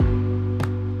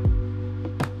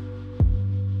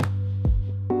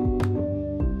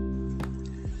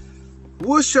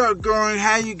What's up, gang?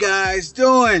 How you guys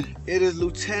doing? It is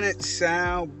Lieutenant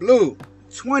Sal Blue,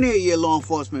 28-year law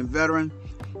enforcement veteran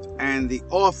and the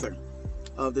author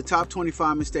of the top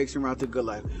 25 mistakes en route to good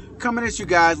life, coming at you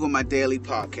guys with my daily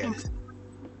podcast.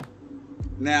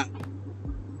 Now,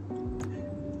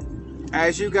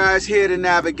 as you guys hear the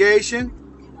navigation,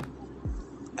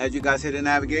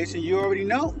 you already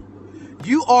know.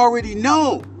 You already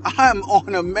know I'm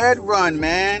on a med run,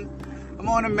 man. I'm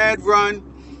on a med run,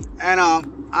 and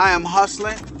I am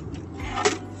hustling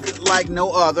like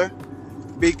no other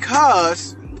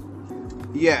because,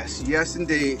 yes,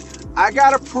 indeed, I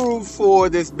got approved for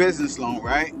this business loan,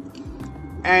 right?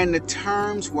 And the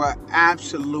terms were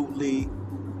absolutely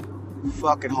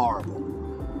fucking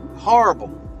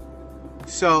horrible.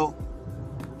 So,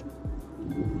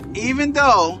 even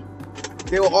though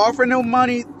they were offering no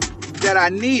money that I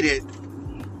needed,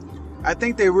 I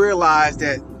think they realized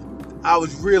that I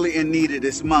was really in need of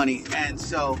this money, and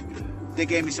so they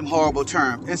gave me some horrible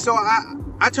terms. And so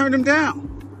I turned them down.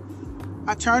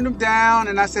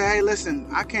 And I said, hey, listen,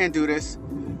 I can't do this.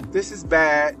 This is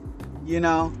bad, you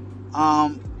know.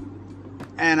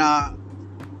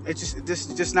 This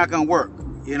is just not gonna work,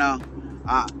 you know.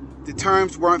 The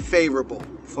terms weren't favorable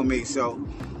for me, so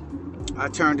I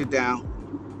turned it down.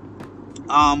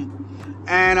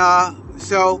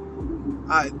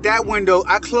 That window,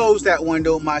 I closed that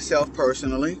window myself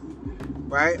personally,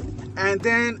 right? And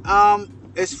then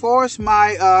as far as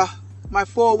my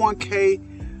 401k,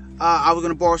 I was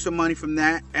gonna borrow some money from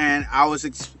that, and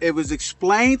it was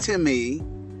explained to me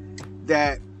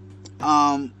that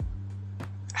how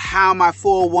my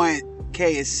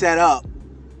 401k is set up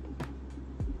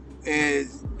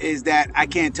is that I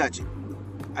can't touch it.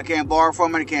 I can't borrow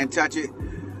from it. I can't touch it.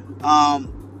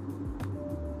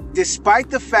 Despite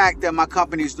the fact that my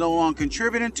company is no longer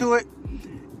contributing to it,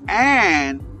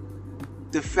 and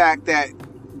the fact that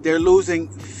they're losing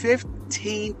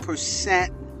 15%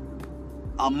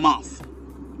 a month.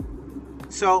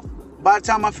 So by the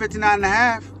time I'm 59 and a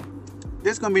half,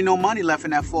 there's going to be no money left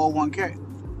in that 401k.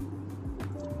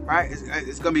 Right?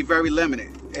 It's going to be very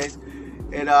limited.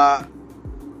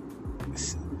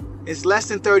 It's less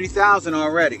than 30,000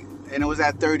 already, and it was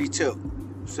at 32.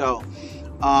 So,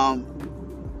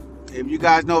 if you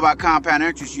guys know about compound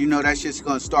interest, you know that shit's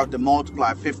going to start to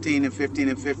multiply 15 and 15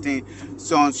 and 15,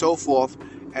 so on and so forth.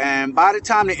 And by the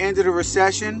time the end of the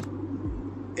recession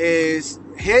hits,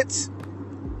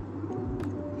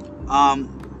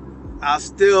 I'll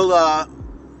still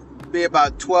be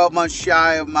about 12 months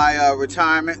shy of my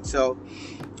retirement. So,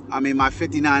 my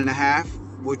 59 and a half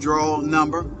withdrawal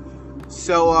number.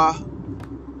 So,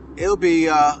 it'll be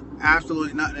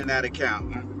absolutely nothing in that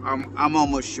account. I'm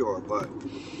almost sure, but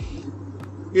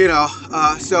you know,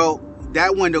 so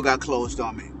that window got closed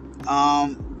on me.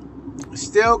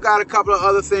 Still got a couple of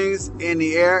other things in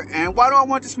the air. And why do I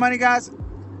want this money, guys?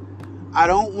 I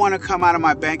don't want to come out of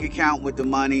my bank account with the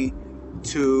money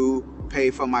to pay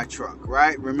for my truck,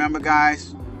 right? Remember,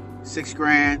 guys,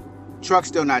 $6,000. Truck's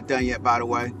still not done yet, by the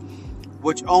way,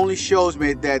 which only shows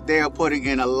me that they are putting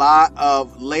in a lot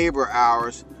of labor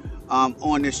hours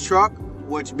on this truck,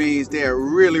 which means they're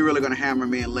really going to hammer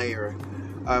me in labor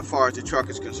as far as the truck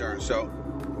is concerned. So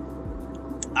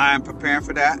I am preparing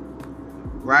for that,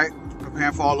 right?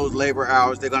 Preparing for all those labor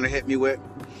hours they're going to hit me with.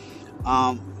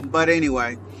 But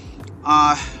anyway,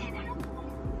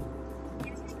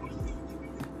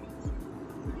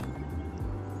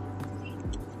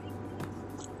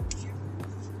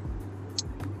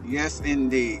 yes,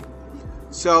 indeed.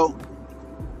 So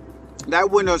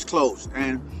that window is closed,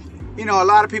 and you know, a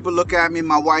lot of people look at me.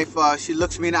 My wife, she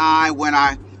looks me in the eye when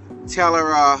I tell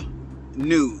her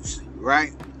news,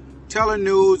 right? Tell her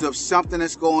news of something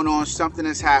that's going on, something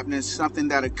that's happening, something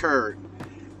that occurred,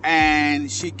 and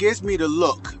she gives me the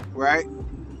look, right?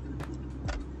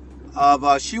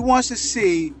 Of she wants to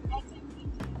see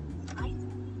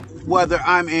whether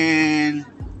I'm in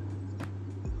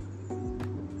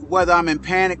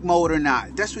panic mode or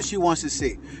not. That's what she wants to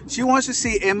see. She wants to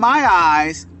see, in my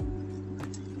eyes,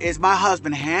 is my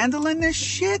husband handling this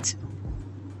shit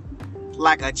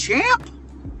like a champ?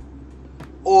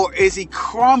 Or is he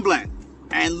crumbling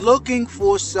and looking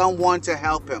for someone to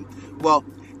help him? Well,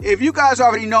 if you guys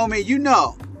already know me, you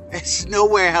know it's no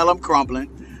way in hell I'm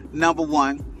crumbling, number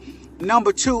one.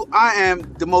 Number two, I am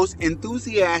the most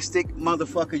enthusiastic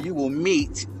motherfucker you will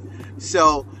meet.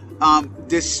 So,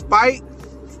 despite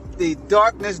the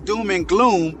darkness, doom, and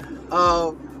gloom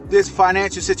of this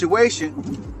financial situation,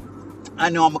 I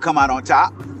know I'm gonna come out on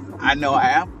top. I know I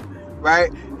am,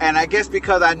 right? And I guess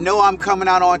because I know I'm coming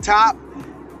out on top,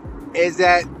 is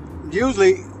that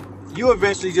usually you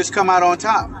eventually just come out on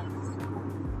top.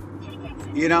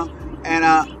 you know, and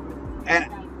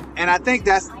I think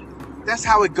that's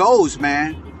how it goes,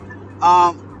 man.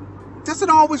 Doesn't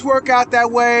always work out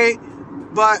that way,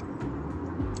 but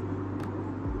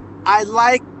I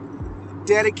like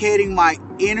dedicating my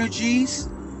energies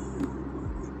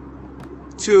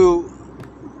to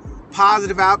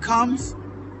positive outcomes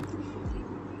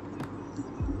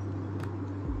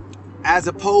as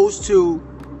opposed to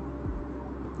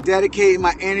dedicating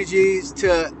my energies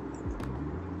to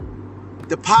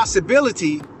the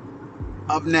possibility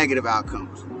of negative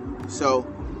outcomes. So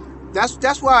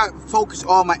that's why I focus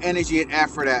all my energy and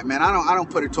effort at, man. I don't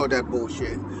put it toward that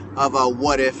bullshit of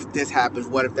what if this happens,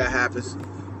 what if that happens.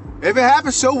 If it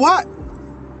happens, so what?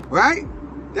 Right?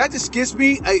 That just gives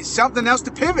me something else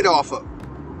to pivot off of.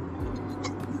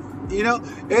 You know,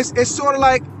 it's sort of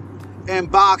like in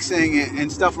boxing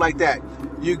and stuff like that.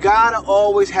 You gotta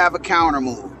always have a counter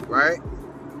move, right?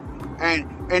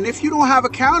 And if you don't have a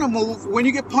counter move, when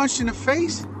you get punched in the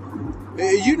face,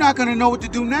 you're not gonna know what to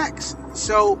do next.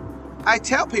 So I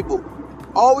tell people,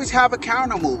 always have a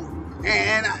counter move.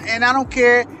 And I don't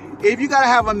care if you gotta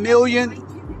have a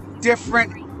million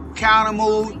different counter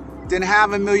moves, then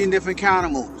have a million different counter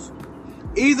moves.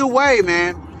 Either way,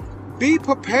 man, be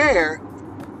prepared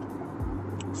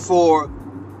for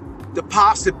the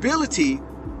possibility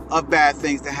of bad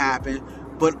things to happen,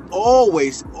 but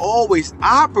always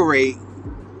operate,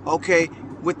 okay,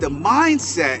 with the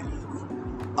mindset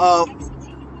of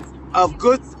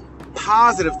good,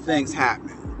 positive things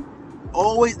happening.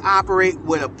 Always operate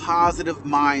with a positive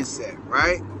mindset,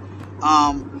 right?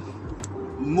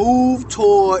 Move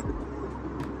toward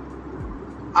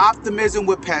optimism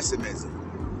with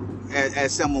pessimism,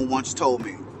 as someone once told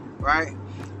me, right?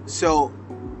 So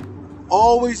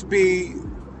always be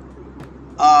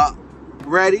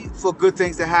ready for good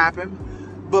things to happen,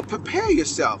 but prepare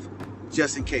yourself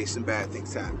just in case some bad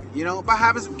things happen, you know, by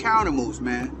having some counter moves,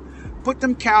 man. Put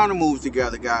them counter moves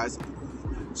together, guys,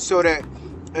 so that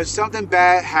if something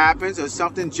bad happens or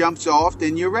something jumps off,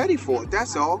 then you're ready for it.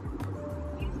 That's all.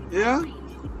 Yeah.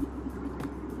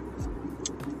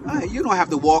 You don't have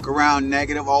to walk around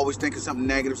negative, always thinking something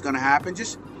negative is going to happen.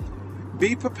 Just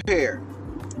be prepared.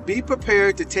 Be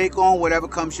prepared to take on whatever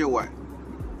comes your way,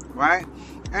 right?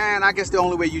 And I guess the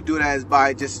only way you do that is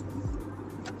by just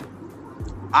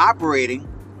operating,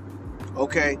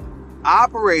 okay?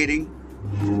 Operating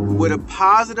with a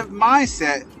positive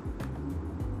mindset,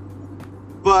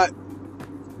 but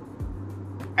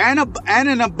and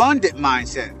an abundant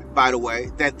mindset, by the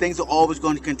way, that things are always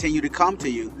going to continue to come to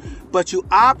you, but you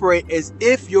operate as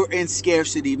if you're in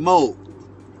scarcity mode,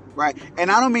 right?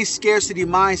 And I don't mean scarcity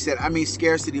mindset, I mean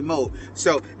scarcity mode.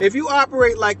 So if you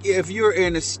operate like if you're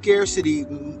in a scarcity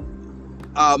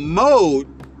mode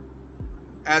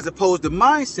as opposed to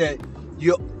mindset,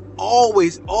 you're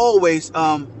always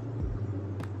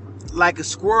like a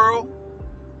squirrel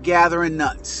gathering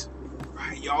nuts.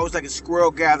 You're always like a squirrel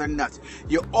gathering nuts.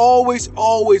 You're always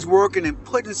working and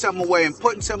putting something away and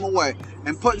putting something away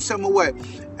and putting something away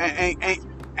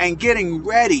and getting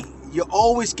ready. You're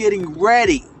always getting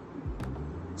ready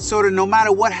so that no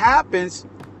matter what happens,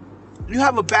 you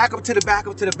have a backup to the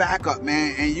backup to the backup,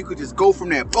 man. And you could just go from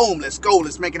there. Boom, let's go.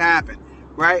 Let's make it happen,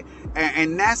 right?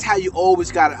 And that's how you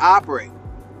always got to operate.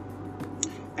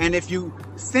 And if you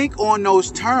think on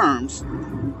those terms,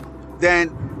 then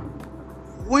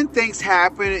when things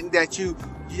happen that you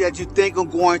think are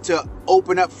going to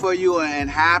open up for you and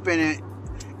happen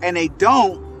and they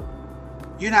don't,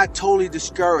 you're not totally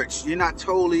discouraged. You're not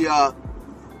totally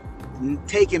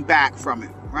taken back from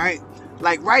it, right?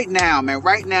 Like right now, man.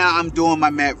 Right now, I'm doing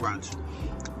my med runs,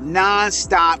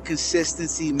 non-stop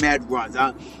consistency med runs.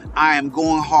 I am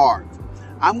going hard.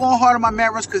 I'm going hard on my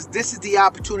med runs because this is the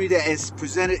opportunity that has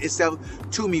presented itself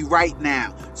to me right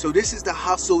now. So this is the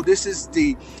hustle. This is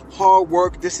the hard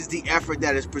work. This is the effort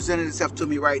that has presented itself to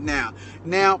me right now.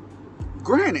 Now,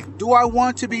 granted, do I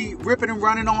want to be ripping and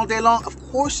running all day long? Of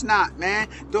course not, man.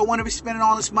 Do I want to be spending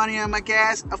all this money on my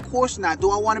gas? Of course not. Do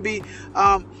I want to be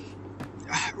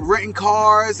renting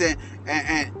cars and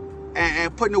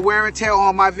putting the wear and tear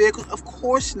on my vehicles? Of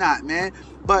course not, man.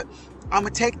 But I'm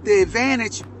going to take the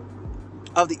advantage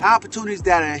of the opportunities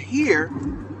that are here,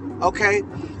 okay,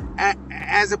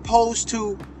 as opposed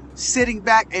to sitting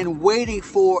back and waiting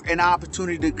for an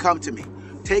opportunity to come to me.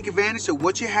 Take advantage of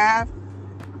what you have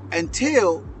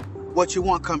until what you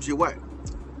want comes your way.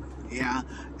 Yeah,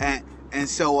 and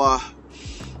so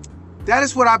that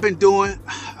is what I've been doing.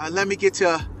 Let me get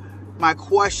to my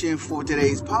question for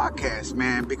today's podcast,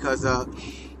 man, because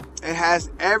it has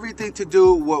everything to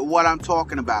do with what I'm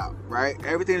talking about, right?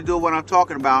 Everything to do with what I'm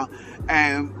talking about,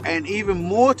 and even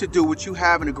more to do with you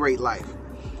having a great life.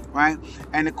 right?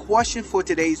 And the question for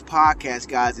today's podcast,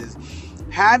 guys, is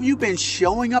have you been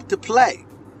showing up to play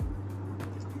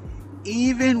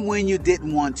even when you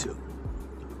didn't want to?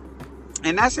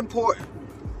 And that's important,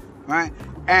 right?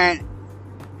 And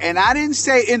I didn't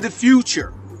say in the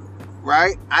future,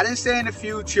 right? I didn't say in the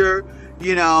future,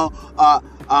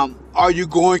 are you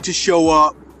going to show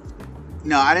up?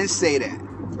 No, I didn't say that,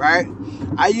 right?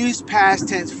 I used past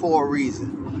tense for a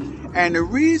reason. And the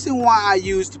reason why I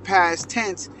used the past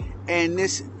tense in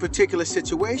this particular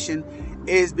situation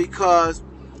is because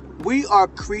we are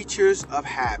creatures of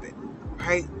habit,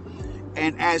 right?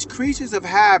 And as creatures of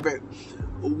habit,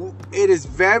 it is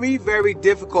very, very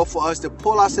difficult for us to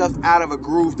pull ourselves out of a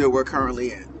groove that we're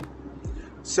currently in.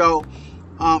 So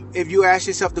if you ask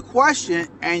yourself the question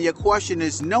and your question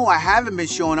is, no, I haven't been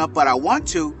showing up, but I want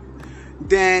to,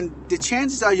 then the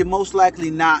chances are you're most likely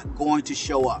not going to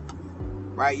show up,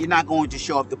 right? You're not going to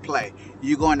show up to play.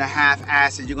 You're going to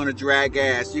half-ass it. You're going to drag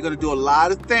ass. You're going to do a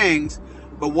lot of things,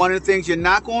 but one of the things you're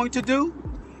not going to do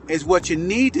is what you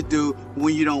need to do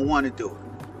when you don't want to do it,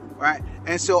 right?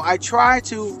 And so I try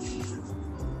to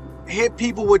hit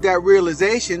people with that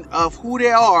realization of who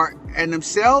they are and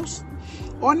themselves,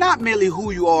 or not merely who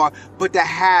you are, but the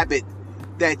habit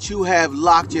that you have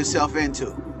locked yourself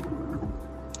into.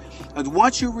 And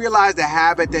once you realize the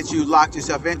habit that you locked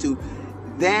yourself into,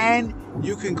 then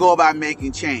you can go about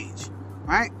making change,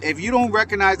 right? If you don't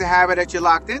recognize the habit that you're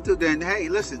locked into, then hey,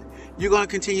 listen, you're going to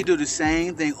continue to do the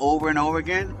same thing over and over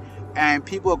again, and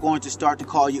people are going to start to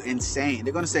call you insane.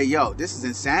 They're going to say, yo, this is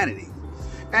insanity.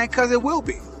 And because it will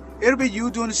be. It'll be you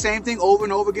doing the same thing over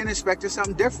and over again, expecting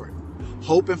something different,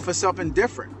 hoping for something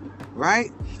different,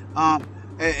 right?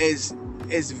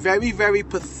 It's very, very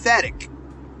pathetic,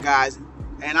 guys.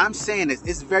 And I'm saying this,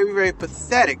 it's very, very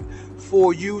pathetic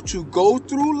for you to go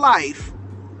through life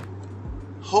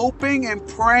hoping and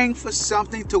praying for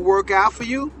something to work out for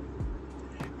you,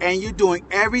 and you're doing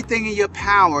everything in your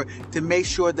power to make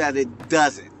sure that it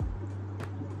doesn't.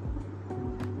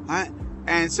 Right?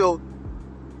 And so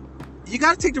you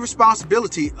got to take the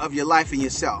responsibility of your life and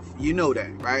yourself. You know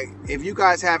that, right? If you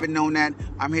guys haven't known that,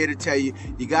 I'm here to tell you,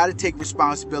 you got to take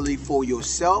responsibility for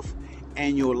yourself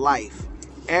and your life.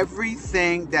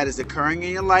 Everything that is occurring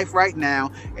in your life right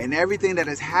now and everything that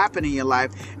is happening in your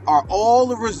life are all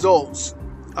the results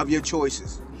of your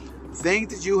choices.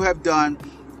 Things that you have done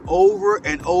over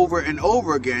and over and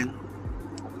over again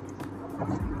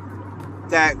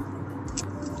that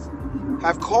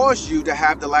have caused you to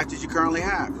have the life that you currently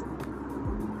have.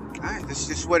 All right, that's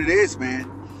just what it is, man.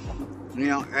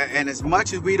 And as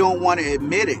much as we don't want to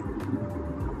admit it,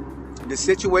 the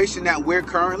situation that we're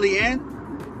currently in,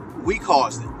 we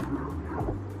caused it,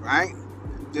 right?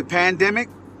 The pandemic,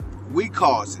 we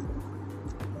caused it.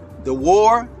 The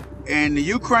war in the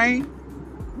Ukraine,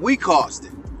 we caused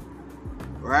it,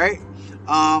 right?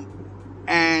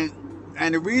 And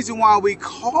the reason why we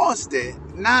caused it,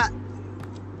 not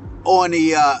on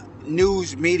the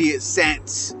news media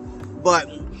sense, but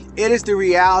it is the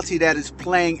reality that is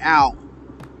playing out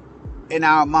in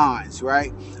our minds,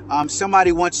 right?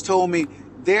 Somebody once told me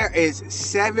there is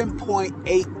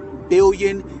 7.8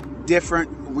 billion different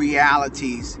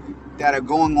realities that are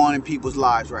going on in people's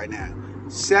lives right now.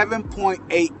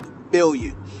 7.8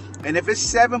 billion. And if it's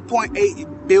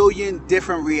 7.8 billion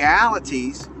different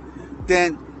realities,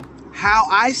 then how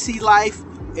I see life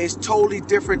is totally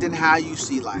different than how you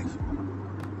see life,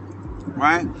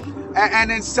 right? And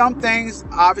then some things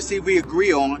obviously we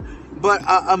agree on, but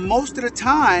most of the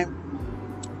time,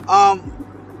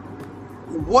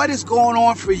 what is going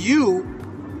on for you,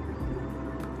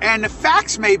 and the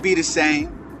facts may be the same,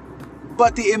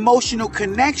 but the emotional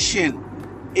connection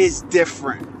is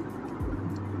different,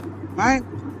 right?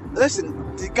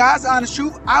 Listen, the God's honest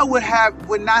truth, I would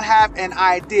not have an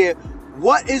idea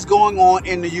what is going on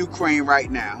in the Ukraine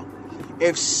right now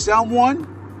if someone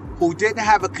who didn't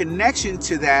have a connection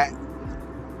to that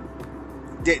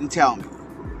didn't tell me,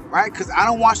 right? Because I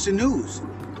don't watch the news.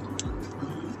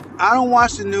 I don't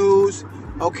watch the news.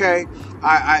 Okay,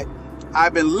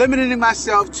 I've been limiting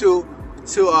myself to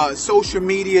social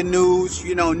media news,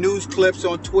 news clips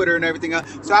on Twitter and everything else.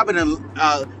 So I've been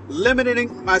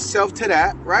limiting myself to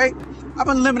that, right? I've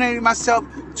been limiting myself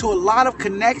to a lot of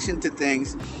connection to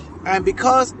things, and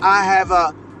because I have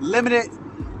limited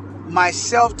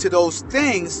myself to those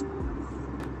things,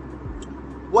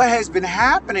 what has been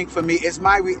happening for me is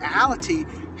my reality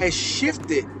has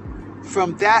shifted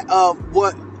from that of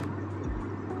what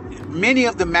many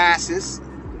of the masses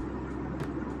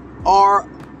are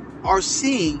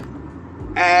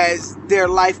seeing as their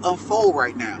life unfold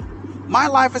right now. My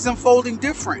life is unfolding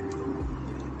different.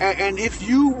 And if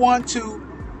you want to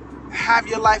have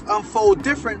your life unfold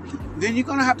different, then you're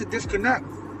gonna have to disconnect.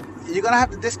 You're gonna have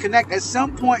to disconnect at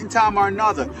some point in time or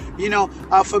another. You know,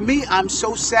 for me, I'm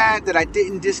so sad that I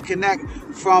didn't disconnect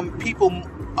from people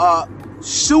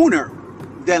sooner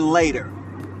than later,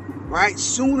 right?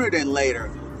 Sooner than later.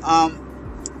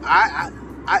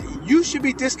 You should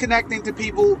be disconnecting to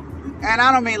people, and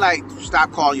I don't mean like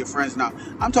stop calling your friends now.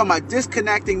 I'm talking about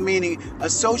disconnecting, meaning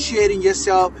associating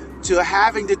yourself to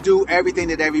having to do everything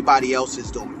that everybody else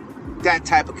is doing. That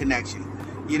type of connection.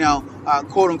 You know,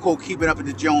 quote unquote, keeping up with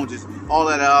the Joneses, all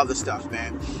of that other stuff,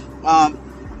 man.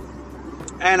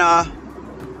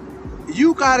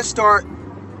 You got to start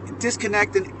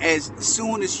disconnecting as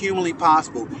soon as humanly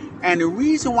possible. And the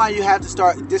reason why you have to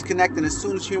start disconnecting as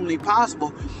soon as humanly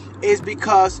possible is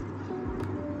because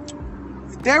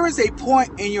there is a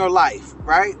point in your life,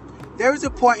 right? There is a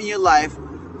point in your life,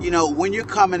 you know, when you're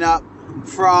coming up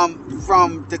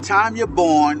from the time you're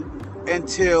born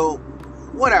until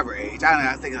whatever age, I don't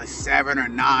know, I think like 7 or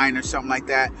 9 or something like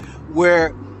that,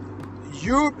 where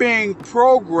you're being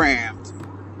programmed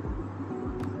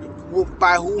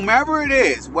by whomever it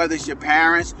is, whether it's your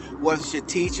parents, whether it's your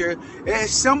teacher,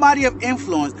 it's somebody of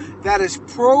influence that is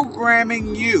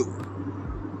programming you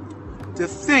to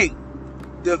think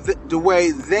the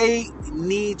way they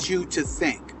need you to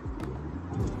think,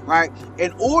 right?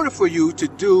 In order for you to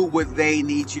do what they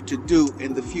need you to do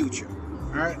in the future.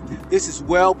 All right, this is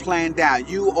well planned out.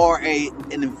 You are an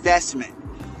investment,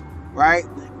 right?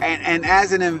 And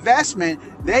as an investment,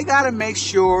 they got to make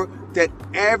sure that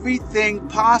everything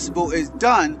possible is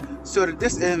done so that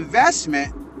this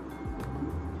investment,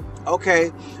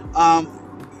 okay,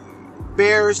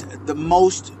 bears the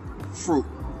most fruit,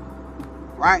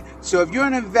 right? So if you're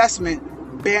an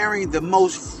investment bearing the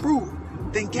most fruit,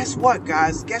 then guess what,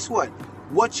 guys? Guess what?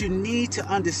 What you need to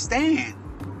understand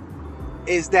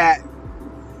is that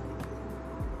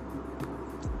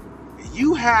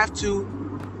you have to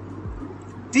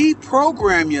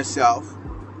deprogram yourself,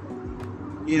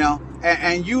 you know,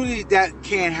 and usually that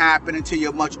can't happen until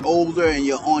you're much older and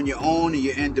you're on your own and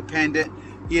you're independent,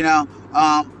 you know.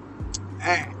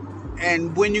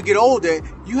 And when you get older,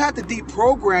 you have to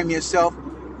deprogram yourself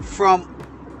from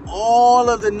all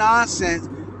of the nonsense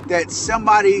that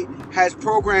somebody has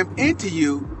programmed into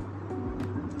you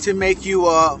to make you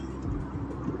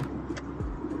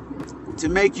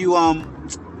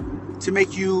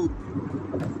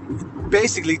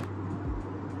basically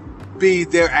be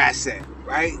their asset,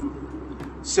 right?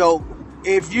 So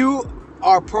if you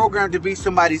are programmed to be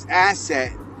somebody's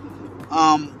asset,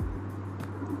 and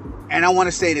I want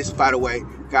to say this, by the way,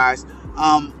 guys,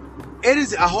 it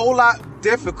is a whole lot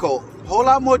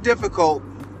more difficult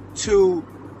to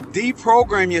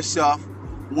deprogram yourself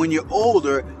when you're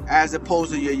older as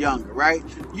opposed to you're younger, right?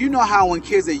 You know how when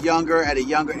kids are younger, at a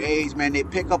younger age, man, they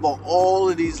pick up on all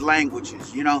of these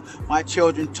languages. You know, my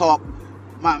children speak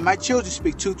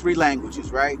 2-3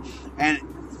 languages, right? And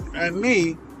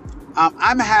me,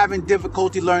 I'm having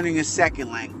difficulty learning a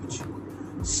second language.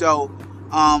 So,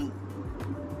 and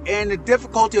the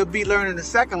difficulty of me learning the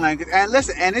second language, and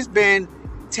listen, and it's been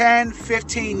 10,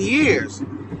 15 years,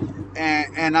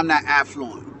 and I'm not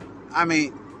affluent. I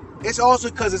mean, it's also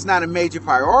because it's not a major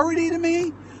priority to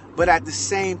me, but at the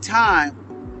same time,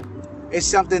 it's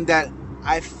something that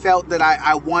I felt that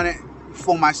I wanted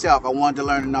for myself. I wanted to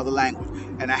learn another language,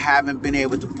 and I haven't been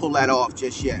able to pull that off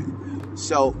just yet.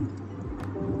 So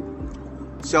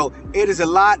it is a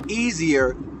lot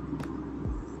easier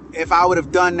if I would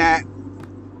have done that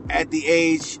at the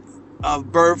age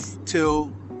of birth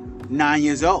till 9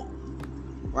 years old,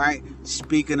 right?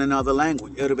 Speaking another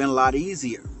language, it would have been a lot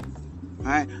easier.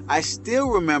 Right? I still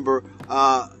remember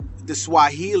the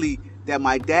Swahili that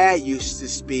my dad used to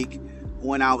speak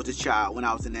when I was a child, when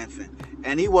I was an infant.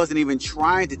 And he wasn't even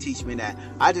trying to teach me that.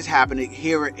 I just happened to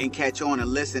hear it and catch on and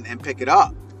listen and pick it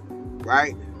up.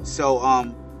 Right?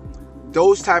 So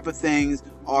those type of things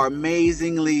are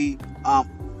amazingly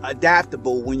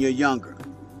adaptable when you're younger.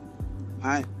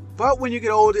 Right? But when you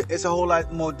get older, it's a whole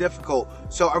lot more difficult.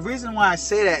 So a reason why I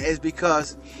say that is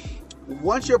because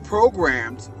once you're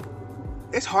programmed,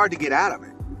 it's hard to get out of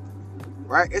it,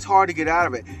 right? It's hard to get out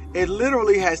of it. It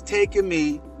literally has taken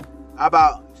me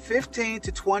about 15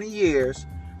 to 20 years,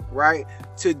 right,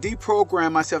 to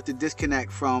deprogram myself to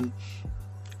disconnect from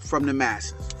the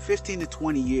masses. 15 to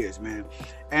 20 years, man.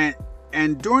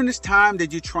 And during this time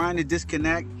that you're trying to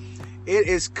disconnect, it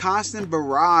is constant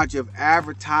barrage of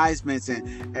advertisements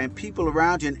and people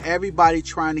around you and everybody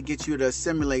trying to get you to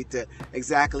assimilate to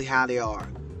exactly how they are.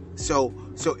 So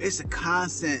it's a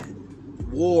constant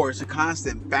war, it's a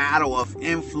constant battle of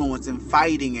influence and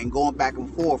fighting and going back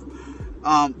and forth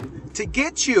to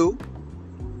get you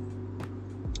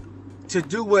to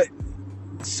do what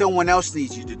someone else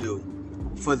needs you to do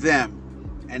for them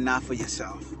and not for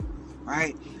yourself,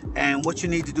 right? And what you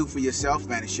need to do for yourself,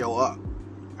 man, is show up,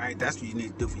 right? That's what you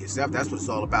need to do for yourself. That's what it's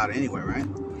all about anyway, right?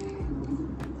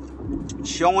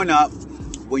 Showing up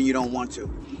when you don't want to.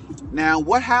 Now,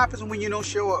 what happens when you don't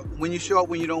show up? When you show up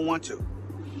when you don't want to?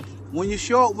 When you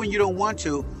show up when you don't want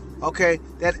to, okay,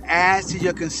 that adds to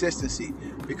your consistency.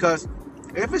 Because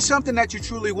if it's something that you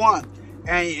truly want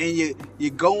and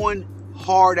you're going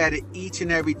hard at it each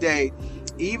and every day,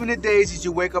 even the days that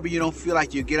you wake up and you don't feel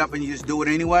like you get up and you just do it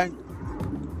anyway,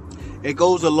 it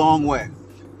goes a long way.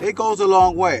 It goes a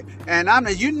long way. And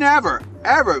you never,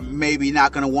 ever maybe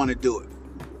not going to want to do it.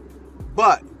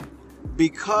 But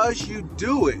because you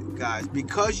do it, guys,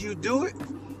 because you do it,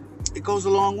 it goes a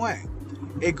long way.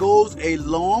 It goes a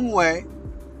long way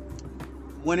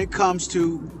when it comes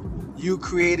to you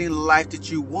creating the life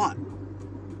that you want.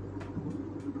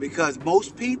 Because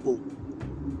most people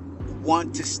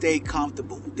want to stay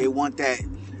comfortable. They want that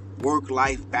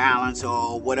work-life balance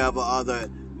or whatever other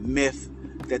myth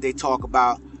that they talk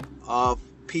about of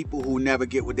people who never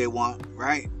get what they want,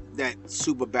 right? That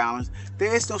super balance.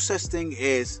 There is no such thing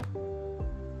as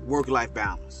work-life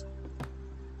balance.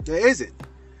 There isn't.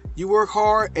 You work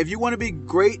hard. If you want to be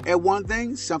great at one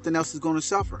thing, something else is going to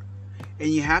suffer. And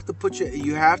you have to put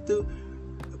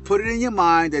it in your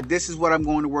mind that this is what I'm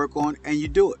going to work on, and you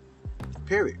do it.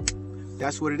 Period.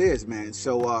 That's what it is, man.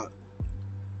 So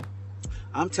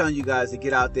I'm telling you guys to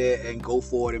get out there and go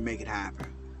for it and make it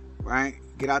happen. Right?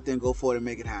 Get out there and go for it and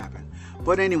make it happen.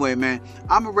 But anyway, man,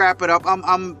 I'm gonna wrap it up.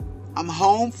 I'm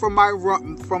home from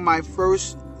my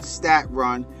first stat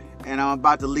run, and I'm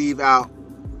about to leave out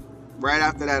right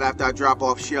after that, after I drop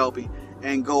off Shelby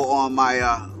and go on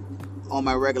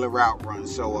my regular route run.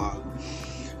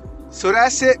 So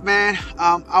that's it, man.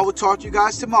 I will talk to you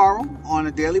guys tomorrow on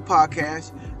a daily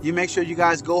podcast. You make sure you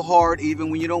guys go hard even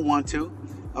when you don't want to.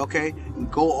 Okay?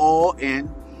 Go all in.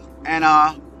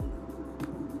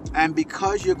 And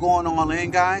because you're going all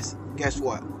in, guys, guess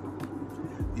what?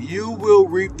 You will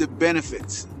reap the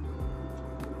benefits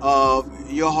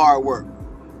of your hard work,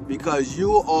 because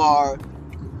you are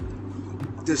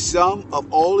the sum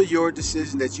of all of your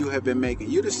decisions that you have been making.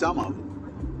 You're the sum of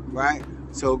them, right?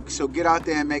 So get out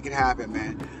there and make it happen,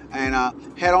 man. And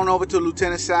head on over to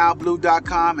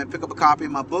LieutenantSalBlue.com and pick up a copy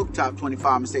of my book, Top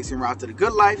 25 Mistakes En Route to the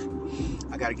Good Life.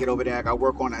 I got to get over there. I got to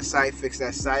work on that site, fix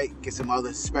that site, get some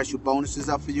other special bonuses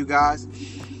up for you guys.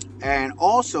 And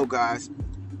also, guys,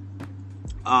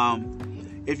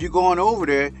 if you're going over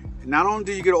there, not only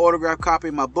do you get an autographed copy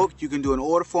of my book, you can do an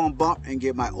order form bump and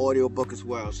get my audio book as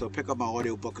well. So pick up my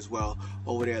audio book as well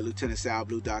over there at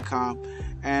LieutenantSalBlue.com.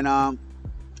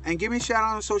 And give me a shout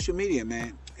out on social media,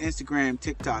 man. Instagram,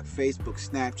 TikTok, Facebook,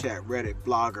 Snapchat, Reddit,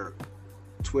 Blogger,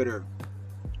 Twitter,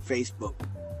 Facebook.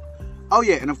 Oh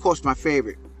yeah, and of course my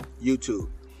favorite, YouTube.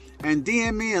 And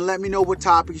DM me and let me know what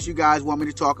topics you guys want me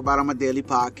to talk about on my daily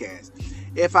podcast.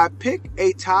 If I pick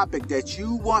a topic that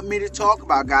you want me to talk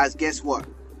about, guys, guess what?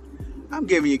 I'm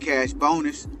giving you a cash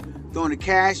bonus. Throwing a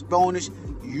cash bonus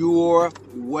your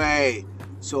way.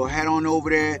 So head on over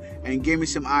there and give me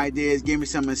some ideas, give me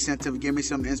some incentive, give me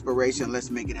some inspiration. Let's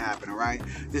make it happen, all right?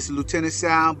 This is Lieutenant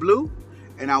Sal Blue,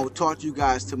 and I will talk to you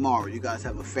guys tomorrow. You guys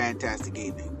have a fantastic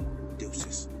evening.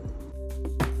 Deuces.